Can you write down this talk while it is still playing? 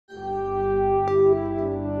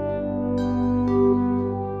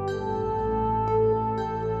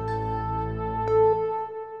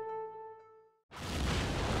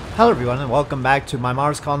Hello everyone and welcome back to my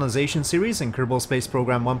Mars Colonization series in Kerbal Space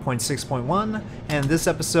Program 1.6.1, and this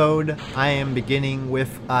episode I am beginning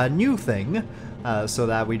with a new thing so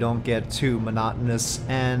that we don't get too monotonous,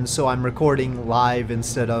 and so I'm recording live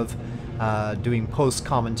instead of doing post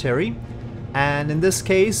commentary. And in this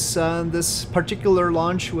case, this particular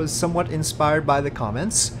launch was somewhat inspired by the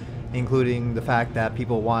comments, including the fact that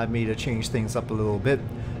people wanted me to change things up a little bit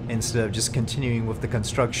instead of just continuing with the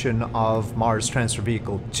construction of Mars Transfer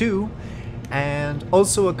Vehicle 2, and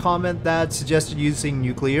also a comment that suggested using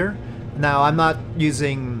nuclear. Now, I'm not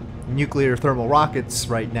using nuclear thermal rockets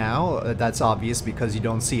right now, that's obvious because you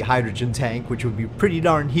don't see a hydrogen tank, which would be pretty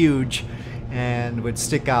darn huge and would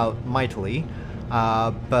stick out mightily,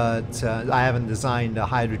 but I haven't designed a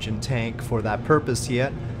hydrogen tank for that purpose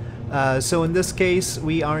yet. So in this case,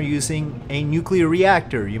 we are using a nuclear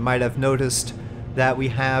reactor. You might have noticed that we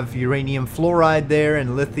have uranium fluoride there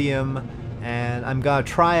and lithium, and I'm gonna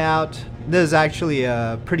try out. This is actually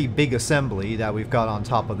a pretty big assembly that we've got on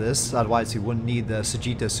top of this, otherwise you wouldn't need the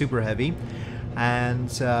Sagitta Super Heavy. And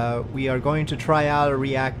we are going to try out a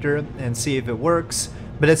reactor and see if it works,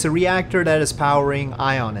 but it's a reactor that is powering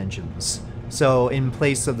ion engines, so in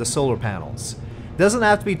place of the solar panels. It doesn't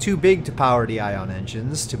have to be too big to power the ion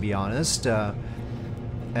engines, to be honest.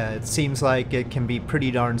 It seems like it can be pretty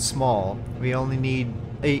darn small. We only need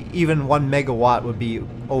even 1 megawatt would be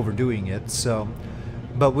overdoing it, so,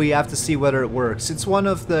 but we have to see whether it works. It's one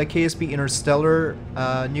of the KSP interstellar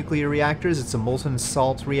nuclear reactors. It's a molten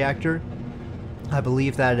salt reactor. I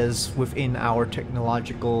believe that is within our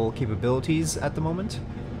technological capabilities at the moment,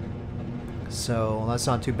 so that's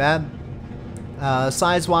not too bad.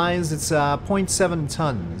 Size-wise, it's 0.7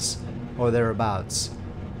 tons or thereabouts,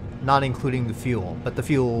 not including the fuel, but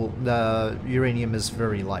the uranium is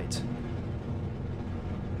very light.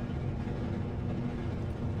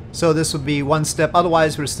 So this would be one step.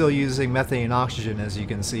 Otherwise, we're still using methane and oxygen, as you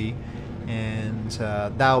can see, and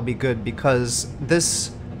that will be good because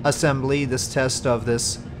this assembly, this test of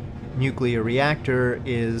this nuclear reactor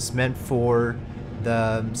is meant for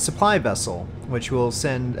the supply vessel, which will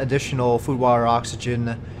send additional food, water,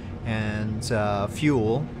 oxygen, and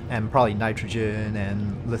fuel, and probably nitrogen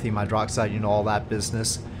and lithium hydroxide, you know, all that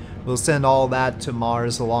business. We'll send all that to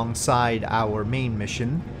Mars alongside our main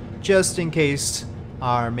mission, just in case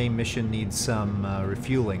our main mission needs some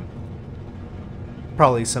refueling.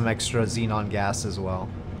 Probably some extra xenon gas as well.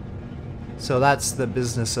 So that's the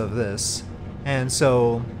business of this. And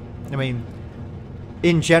so, I mean,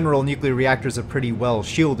 in general, nuclear reactors are pretty well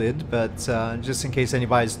shielded, but just in case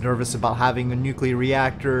anybody's nervous about having a nuclear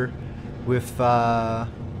reactor with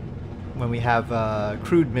when we have a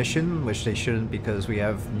crewed mission, which they shouldn't because we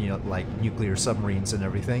have, you know, like nuclear submarines and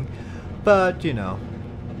everything, but you know,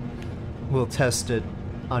 we'll test it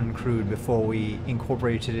uncrewed before we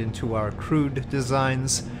incorporate it into our crewed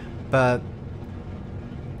designs. But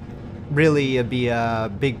really, it'd be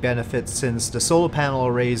a big benefit since the solar panel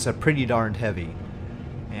arrays are pretty darn heavy,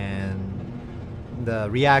 and the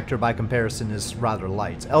reactor by comparison is rather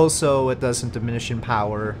light. Also, it doesn't diminish in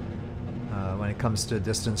power when it comes to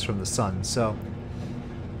distance from the sun, so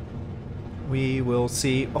we will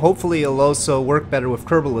see. Hopefully it'll also work better with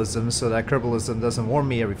Kerbalism, so that Kerbalism doesn't warn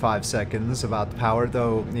me every 5 seconds about the power,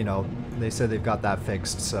 though, you know, they said they've got that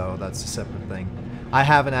fixed, so that's a separate thing. I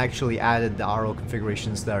haven't actually added the RO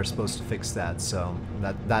configurations that are supposed to fix that, so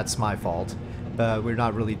that's my fault. But we're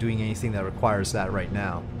not really doing anything that requires that right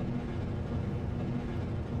now.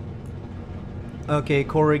 Okay,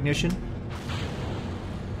 core ignition.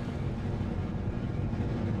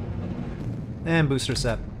 And booster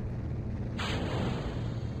set.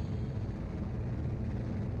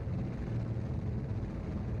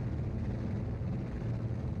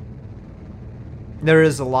 There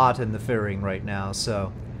is a lot in the fairing right now,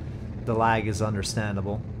 so the lag is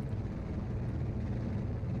understandable.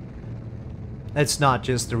 It's not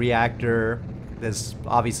just the reactor. There's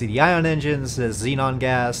obviously the ion engines, there's xenon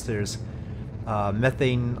gas, there's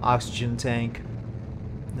methane oxygen tank.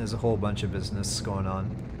 There's a whole bunch of business going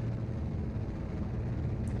on.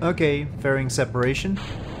 Okay, fairing separation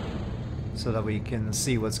so that we can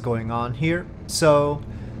see what's going on here. So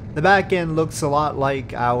the back end looks a lot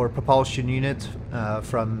like our propulsion unit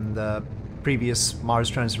from the previous Mars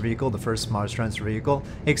Transfer Vehicle, the first Mars Transfer Vehicle,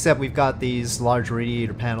 except we've got these large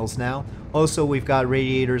radiator panels now. Also, we've got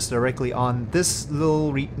radiators directly on this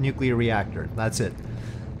little nuclear reactor. That's it.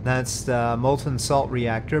 That's the molten salt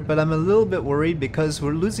reactor, but I'm a little bit worried because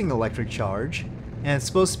we're losing electric charge and it's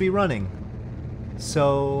supposed to be running.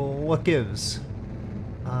 So what gives?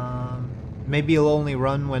 Maybe it'll only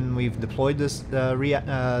run when we've deployed this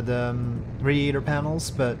radiator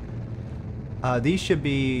panels, but These should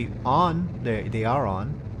be on. They are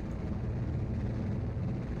on.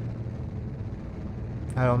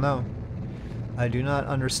 I don't know. I do not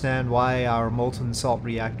understand why our molten salt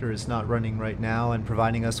reactor is not running right now and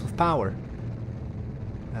providing us with power.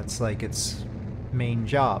 That's like its main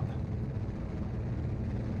job.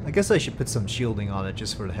 I guess I should put some shielding on it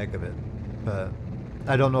just for the heck of it, but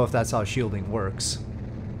I don't know if that's how shielding works.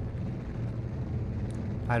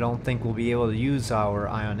 I don't think we'll be able to use our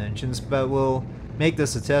ion engines, but we'll make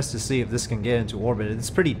this a test to see if this can get into orbit. It's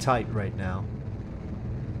pretty tight right now.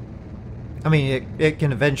 I mean, it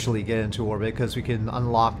can eventually get into orbit because we can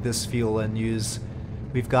unlock this fuel and use...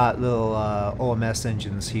 We've got little OMS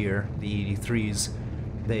engines here, the 83s.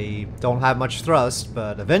 They don't have much thrust,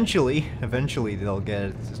 but eventually they'll get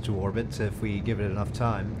it to orbit if we give it enough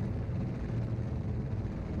time.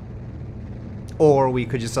 Or we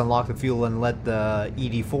could just unlock the fuel and let the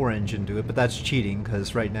ED4 engine do it, but that's cheating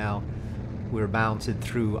because right now we're mounted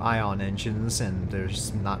through ion engines and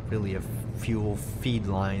there's not really a fuel feed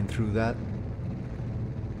line through that.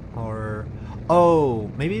 Or...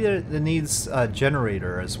 oh, maybe there needs a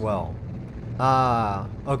generator as well. Ah,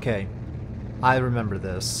 okay. I remember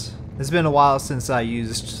this. It's been a while since I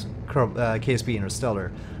used KSP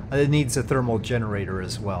Interstellar. It needs a thermal generator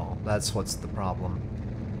as well. That's what's the problem.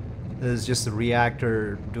 It's just a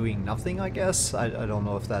reactor doing nothing, I guess? I don't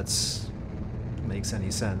know if that's makes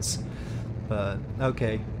any sense. But,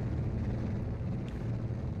 okay.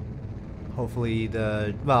 Hopefully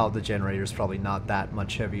the generator's probably not that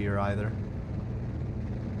much heavier either.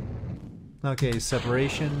 Okay,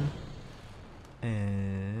 separation.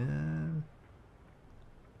 And...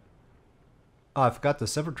 oh, I forgot the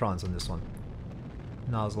Severtrons on this one.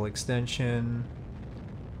 Nozzle extension.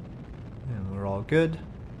 And we're all good.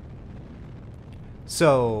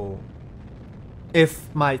 So,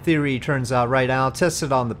 if my theory turns out right, I'll test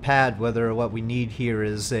it on the pad whether what we need here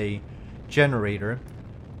is a generator.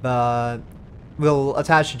 But we'll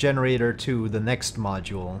attach a generator to the next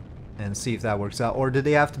module and see if that works out. Or do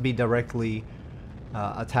they have to be directly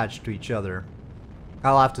attached to each other?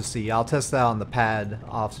 I'll have to see. I'll test that on the pad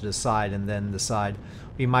off to the side and then decide.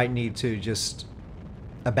 We might need to just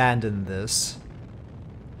abandon this.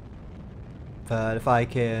 But if I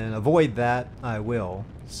can avoid that, I will.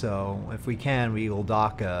 So if we can, we will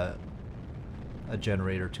dock a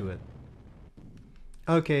generator to it.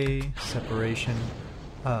 Okay, separation.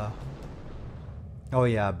 Oh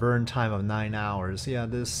yeah, burn time of 9 hours. Yeah,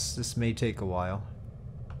 this may take a while.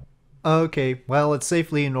 Okay, well, it's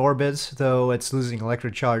safely in orbit, though it's losing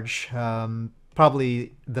electric charge.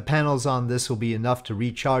 Probably the panels on this will be enough to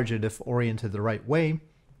recharge it if oriented the right way.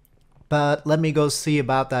 But let me go see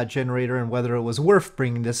about that generator and whether it was worth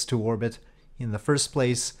bringing this to orbit in the first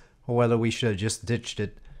place, or whether we should have just ditched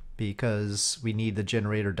it because we need the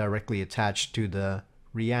generator directly attached to the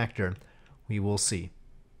reactor. We will see.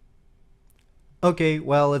 Okay,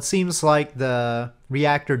 well, it seems like the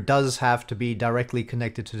reactor does have to be directly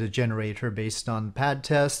connected to the generator based on pad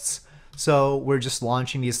tests, so we're just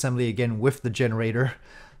launching the assembly again with the generator.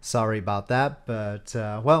 Sorry about that, but,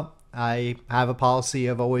 well, I have a policy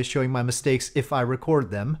of always showing my mistakes if I record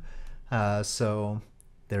them, so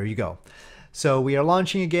there you go. So we are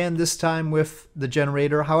launching again, this time with the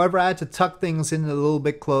generator. However, I had to tuck things in a little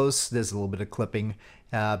bit close. There's a little bit of clipping.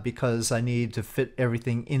 Because I need to fit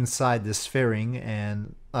everything inside this fairing,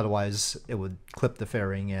 and otherwise it would clip the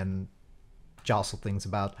fairing and jostle things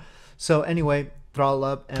about. So anyway, throttle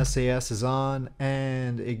up, SAS is on,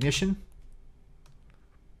 and ignition.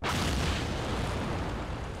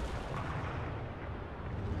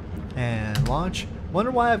 And launch.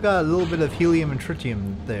 Wonder why I've got a little bit of helium and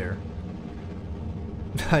tritium there.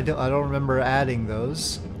 I don't remember adding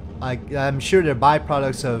those. I'm sure they're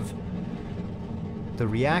byproducts of the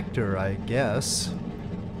reactor, I guess.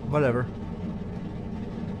 Whatever.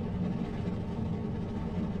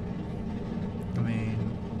 I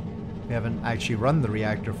mean, we haven't actually run the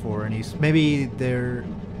reactor for any... maybe they're...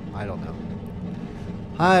 I don't know.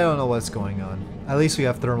 I don't know what's going on. At least we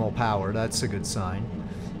have thermal power. That's a good sign.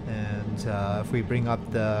 And if we bring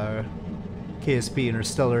up the KSP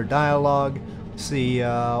Interstellar dialogue, see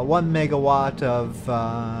 1 megawatt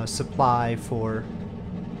of supply for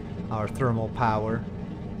our thermal power,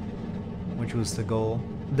 which was the goal.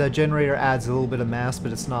 The generator adds a little bit of mass,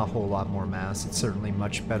 but it's not a whole lot more mass. It's certainly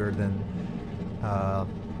much better than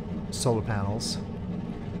solar panels.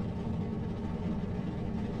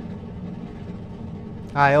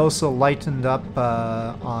 I also lightened up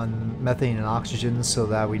on methane and oxygen so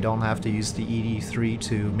that we don't have to use the ED3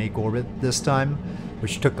 to make orbit this time,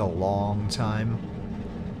 which took a long time.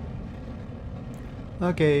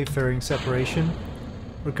 Okay, fairing separation.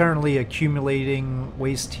 We're currently accumulating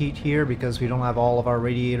waste heat here because we don't have all of our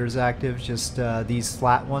radiators active, just these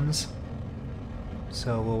flat ones.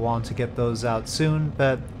 So we'll want to get those out soon.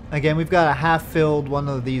 But again, we've got a half-filled one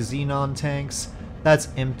of these xenon tanks. That's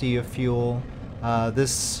empty of fuel.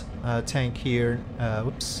 This tank here,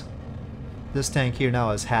 whoops. This tank here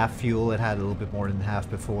now is half fuel. It had a little bit more than half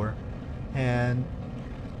before. And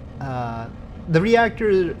the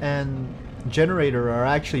reactor and generator are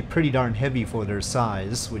actually pretty darn heavy for their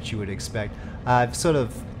size, which you would expect. I've sort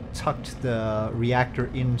of tucked the reactor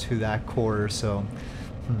into that core, so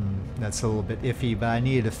that's a little bit iffy, but I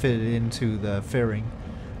needed to fit it into the fairing.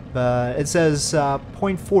 But it says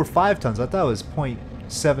 0.45 tons. I thought it was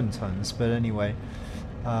 0.7 tons, but anyway.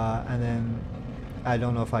 And then I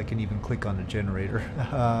don't know if I can even click on the generator.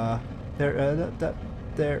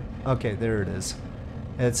 There. Okay, there it is.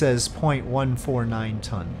 It says 0.149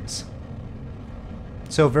 tons.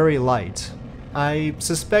 So very light. I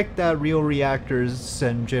suspect that real reactors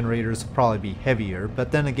and generators will probably be heavier,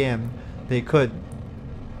 but then again, they could,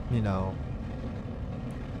 you know,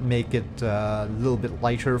 make it a little bit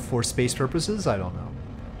lighter for space purposes. I don't know.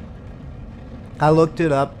 I looked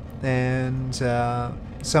it up, and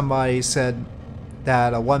somebody said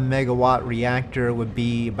that a 1 megawatt reactor would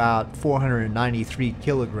be about 493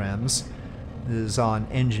 kilograms. This is on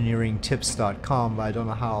engineeringtips.com, but I don't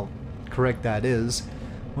know how correct that is.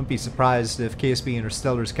 Wouldn't be surprised if KSP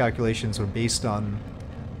Interstellar's calculations were based on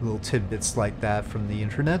little tidbits like that from the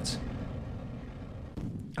internet.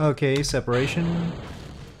 Okay, separation.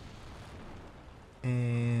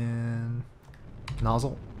 And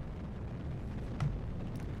nozzle.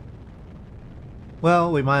 Well,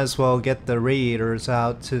 we might as well get the radiators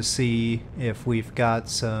out to see if we've got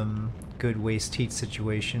some good waste heat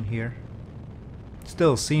situation here.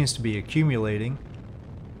 Still seems to be accumulating.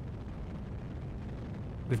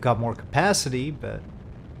 We've got more capacity, but...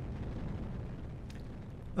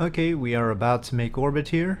 Okay, we are about to make orbit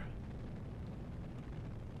here.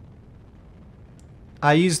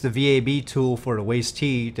 I used the VAB tool for the waste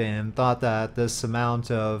heat and thought that this amount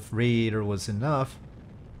of radiator was enough,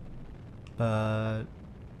 but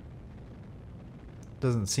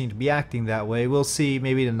doesn't seem to be acting that way. We'll see,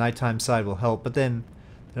 maybe the nighttime side will help, but then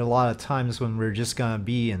there are a lot of times when we're just gonna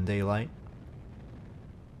be in daylight.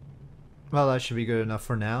 Well, that should be good enough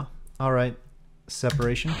for now. Alright,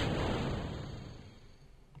 separation.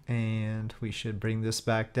 And we should bring this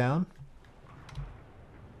back down.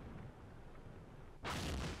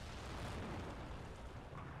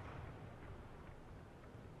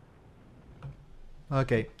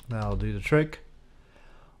 Okay, that'll do the trick.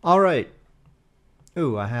 Alright.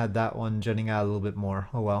 Ooh, I had that one jutting out a little bit more.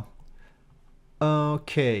 Oh well.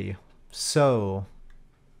 Okay, so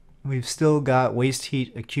we've still got waste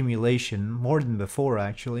heat accumulation, more than before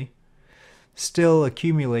actually. Still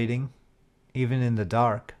accumulating, even in the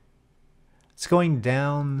dark. It's going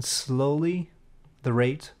down slowly, the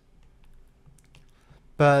rate.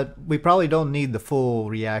 But we probably don't need the full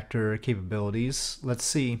reactor capabilities. Let's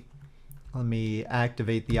see. Let me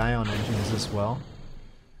activate the ion engines as well.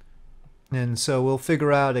 And so we'll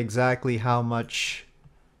figure out exactly how much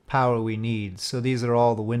power we need. So these are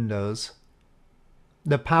all the windows.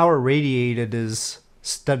 The power radiated is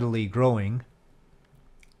steadily growing.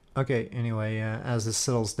 Okay, anyway, as this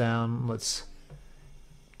settles down, let's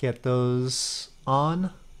get those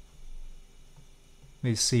on.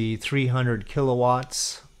 We see 300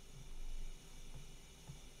 kilowatts.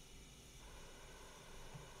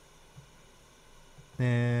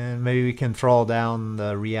 And maybe we can throttle down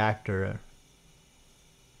the reactor.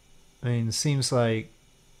 I mean, it seems like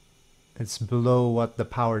it's below what the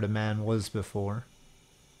power demand was before.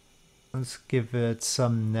 Let's give it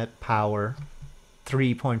some net power.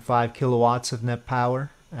 3.5 kilowatts of net power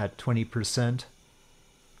at 20%.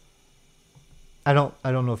 I don't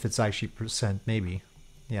know if it's actually percent, maybe.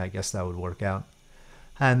 Yeah, I guess that would work out.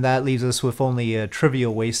 And that leaves us with only a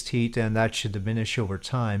trivial waste heat, and that should diminish over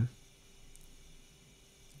time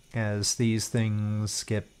as these things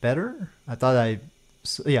get better. I thought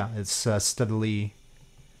yeah, it's steadily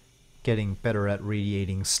getting better at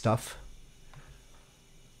radiating stuff.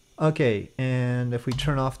 Okay, and if we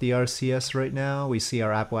turn off the RCS right now, we see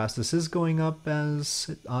our apoapsis is going up as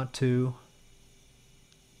it ought to.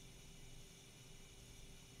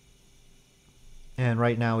 And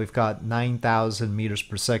right now we've got 9,000 meters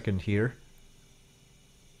per second here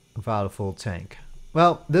without a full tank.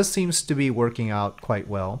 Well, this seems to be working out quite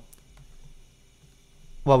well.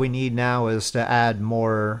 What we need now is to add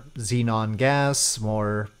more xenon gas,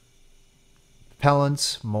 more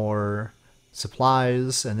propellant, more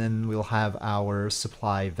supplies, and then we'll have our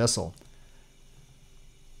supply vessel.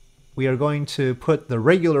 we are going to put the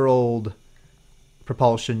regular old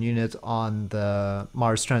propulsion unit on the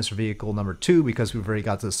Mars Transfer Vehicle number 2 because we've already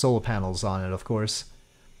got the solar panels on it, of course.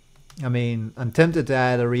 I mean, I'm tempted to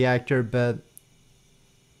add a reactor, but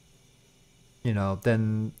you know,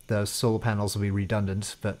 then the solar panels will be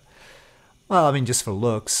redundant. But, well, I mean, just for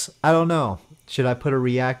looks. I don't know. Should I put a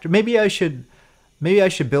reactor? Maybe I should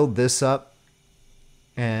build this up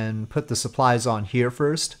and put the supplies on here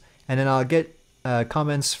first. And then I'll get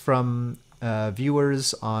comments from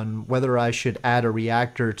viewers on whether I should add a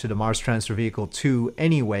reactor to the Mars Transfer Vehicle 2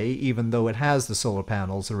 anyway, even though it has the solar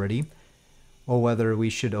panels already. Or whether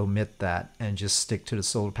we should omit that and just stick to the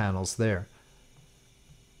solar panels there.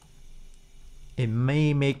 It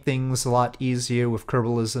may make things a lot easier with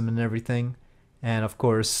Kerbalism and everything, and of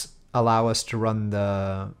course allow us to run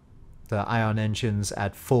the ion engines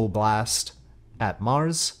at full blast at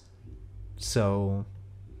Mars. So,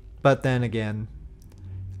 but then again,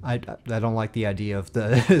 I don't like the idea of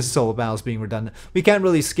the solar panels being redundant. We can't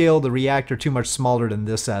really scale the reactor too much smaller than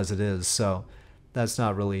this as it is, so that's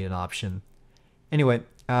not really an option. Anyway,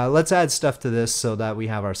 let's add stuff to this so that we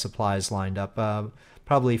have our supplies lined up.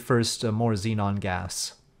 Probably first more xenon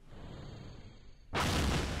gas.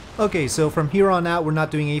 Okay, so from here on out we're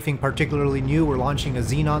not doing anything particularly new. We're launching a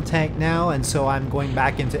xenon tank now, and so I'm going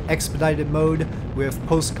back into expedited mode with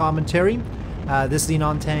post-commentary. This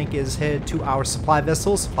xenon tank is headed to our supply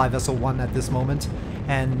vessel 1 at this moment,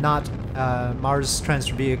 and not Mars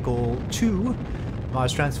Transfer Vehicle 2.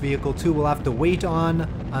 Mars Transfer Vehicle 2 will have to wait on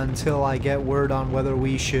until I get word on whether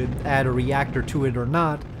we should add a reactor to it or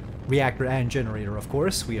not. Reactor and generator, of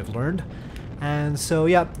course, we have learned. And so,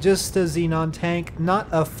 yeah, just a xenon tank. Not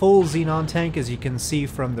a full xenon tank, as you can see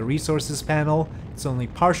from the resources panel. It's only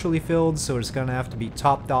partially filled, so it's going to have to be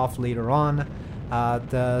topped off later on.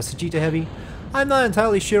 The Sagitta Heavy, I'm not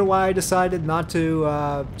entirely sure why I decided not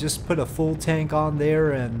to just put a full tank on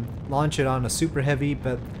there and launch it on a Super Heavy,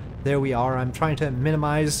 but there we are. I'm trying to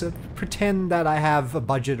minimize, pretend that I have a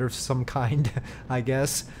budget of some kind, I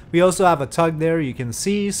guess. We also have a tug there, you can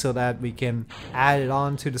see, so that we can add it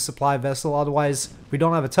on to the supply vessel. Otherwise, we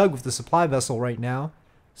don't have a tug with the supply vessel right now,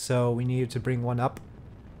 so we need to bring one up.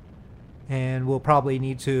 And we'll probably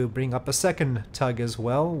need to bring up a second tug as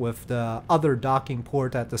well with the other docking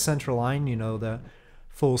port at the central line, you know, the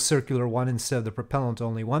full circular one instead of the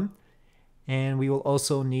propellant-only one. And we will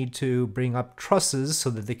also need to bring up trusses so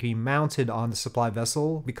that they can be mounted on the supply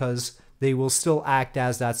vessel, because they will still act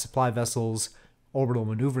as that supply vessel's orbital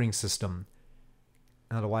maneuvering system.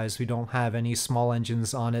 Otherwise, we don't have any small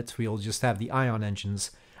engines on it. We'll just have the ion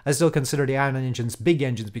engines. I still consider the ion engines big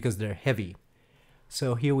engines because they're heavy.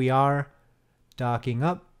 So here we are, docking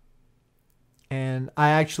up. And I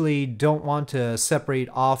actually don't want to separate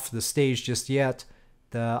off the stage just yet.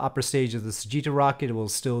 The upper stage of the Sagitta rocket will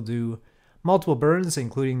still do multiple burns,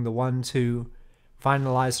 including the one to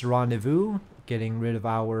finalize the rendezvous, getting rid of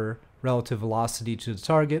our relative velocity to the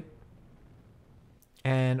target.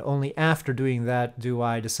 And only after doing that do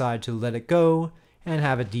I decide to let it go and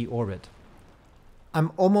have it deorbit.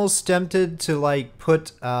 I'm almost tempted to like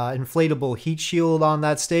put inflatable heat shield on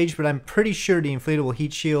that stage, but I'm pretty sure the inflatable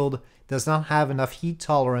heat shield does not have enough heat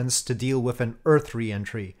tolerance to deal with an Earth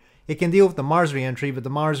re-entry. It can deal with the Mars re-entry, but the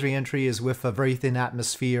Mars re-entry is with a very thin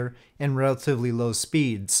atmosphere and relatively low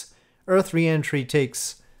speeds. Earth re-entry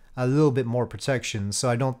takes a little bit more protection, so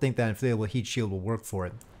I don't think that inflatable heat shield will work for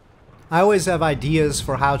it. I always have ideas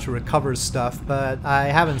for how to recover stuff, but I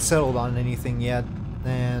haven't settled on anything yet,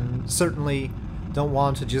 and certainly don't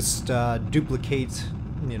want to just duplicate,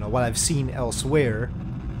 you know, what I've seen elsewhere.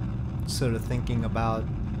 Sort of thinking about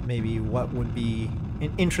maybe what would be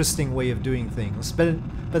an interesting way of doing things, but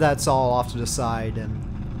that's all off to the side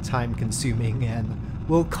and time consuming and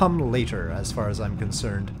will come later as far as I'm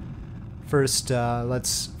concerned. First,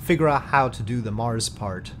 let's figure out how to do the Mars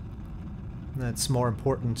part. That's more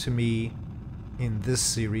important to me in this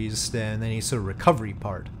series than any sort of recovery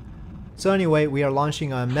part. So anyway, we are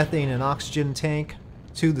launching a methane and oxygen tank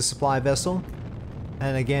to the supply vessel,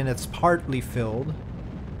 and again it's partly filled.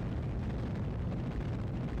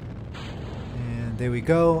 There we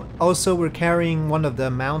go. Also, we're carrying one of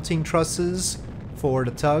the mounting trusses for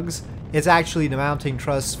the tugs. It's actually the mounting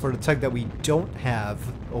truss for the tug that we don't have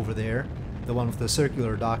over there. The one with the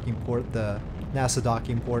circular docking port, the NASA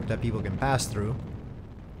docking port that people can pass through.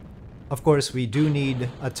 Of course, we do need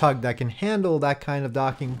a tug that can handle that kind of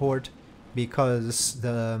docking port, because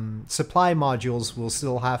the supply modules will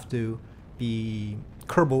still have to be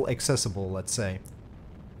Kerbal accessible, let's say.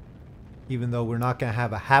 Even though we're not going to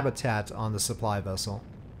have a habitat on the supply vessel.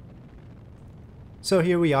 So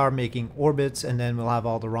here we are making orbits, and then we'll have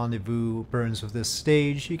all the rendezvous burns with this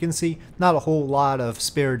stage. You can see not a whole lot of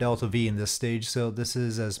spare delta V in this stage, so this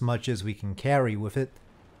is as much as we can carry with it.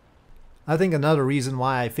 I think another reason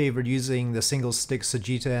why I favored using the single stick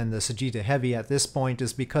Sagitta and the Sagitta Heavy at this point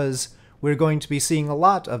is because we're going to be seeing a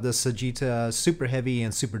lot of the Sagitta Super Heavy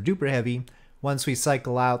and Super Duper Heavy once we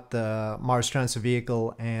cycle out the Mars Transfer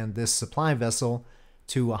Vehicle and this supply vessel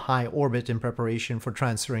to a high orbit in preparation for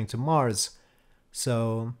transferring to Mars.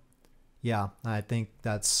 So yeah, I think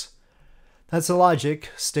that's the logic.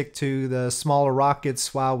 Stick to the smaller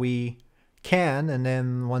rockets while we can, and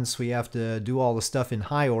then once we have to do all the stuff in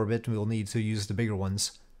high orbit, we'll need to use the bigger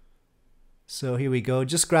ones. So here we go,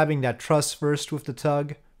 just grabbing that truss first with the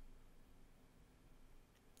tug.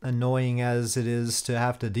 Annoying as it is to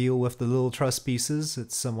have to deal with the little truss pieces,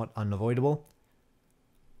 it's somewhat unavoidable.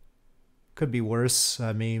 Could be worse.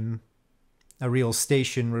 I mean, a real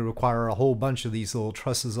station would require a whole bunch of these little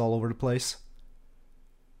trusses all over the place.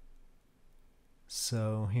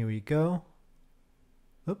 So here we go.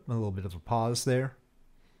 Oop, a little bit of a pause there.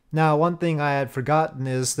 Now, one thing I had forgotten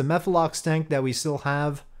is the Methalox tank that we still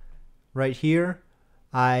have right here.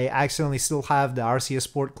 I accidentally still have the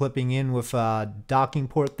RCS port clipping in with a docking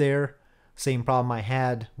port there. Same problem I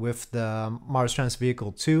had with the Mars Transfer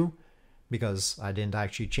Vehicle 2, because I didn't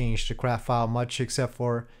actually change the craft file much except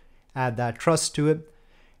for add that truss to it.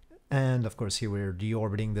 And of course here we're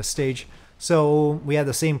deorbiting this stage. So we had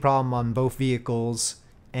the same problem on both vehicles,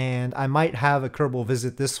 and I might have a Kerbal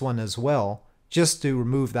visit this one as well, just to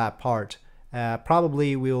remove that part.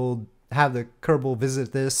 Probably we'll have the Kerbal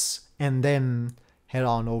visit this and then head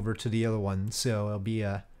on over to the other one. So it'll be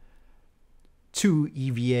a 2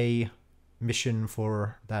 EVA mission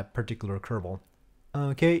for that particular Kerbal.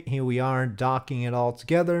 Okay, here we are docking it all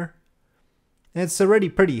together. It's already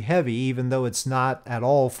pretty heavy, even though it's not at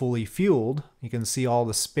all fully fueled. You can see all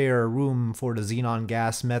the spare room for the xenon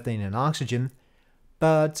gas, methane, and oxygen.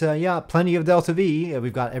 But yeah, plenty of delta V.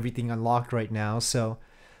 We've got everything unlocked right now, so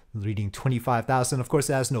reading 25,000. Of course,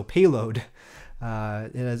 it has no payload.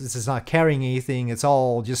 It's not carrying anything. It's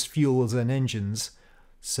all just fuels and engines.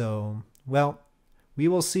 So, well, we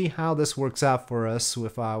will see how this works out for us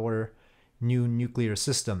with our new nuclear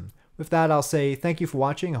system. With that, I'll say thank you for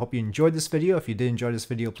watching. I hope you enjoyed this video. If you did enjoy this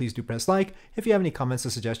video, please do press like. If you have any comments or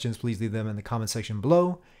suggestions, please leave them in the comment section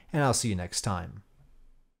below, and I'll see you next time.